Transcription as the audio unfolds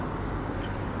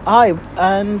Hi,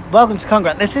 and welcome to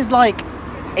Grunt. This is like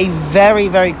a very,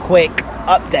 very quick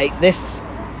update.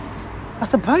 I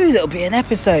suppose it'll be an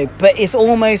episode, but it's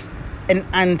almost an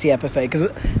anti-episode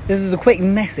because this is a quick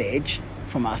message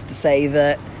from us to say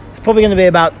that it's probably going to be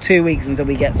about 2 weeks until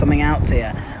we get something out to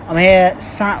you. I'm here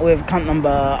sat with cunt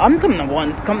number 1,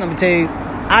 cunt number 2,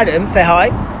 Adam. Say hi.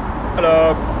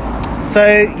 Hello.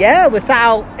 So yeah, we're sat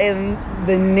out in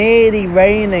the nearly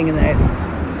rainingness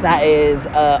that is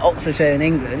Oxfordshire in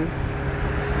England,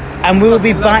 and we will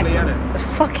be back. It's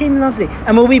fucking lovely,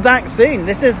 and we'll be back soon.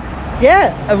 This is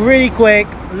a really quick,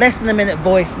 less than a minute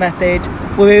voice message.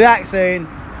 We'll be back soon.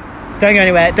 Don't go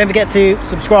anywhere. Don't forget to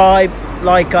subscribe,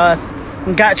 like us,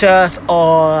 and catch us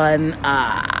on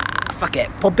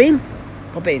Podbean,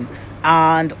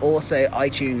 and also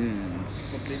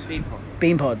iTunes.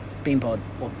 Beanpod.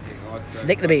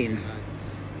 Flick the bean.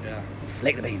 Yeah.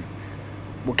 Flick the bean.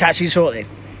 We'll catch you shortly.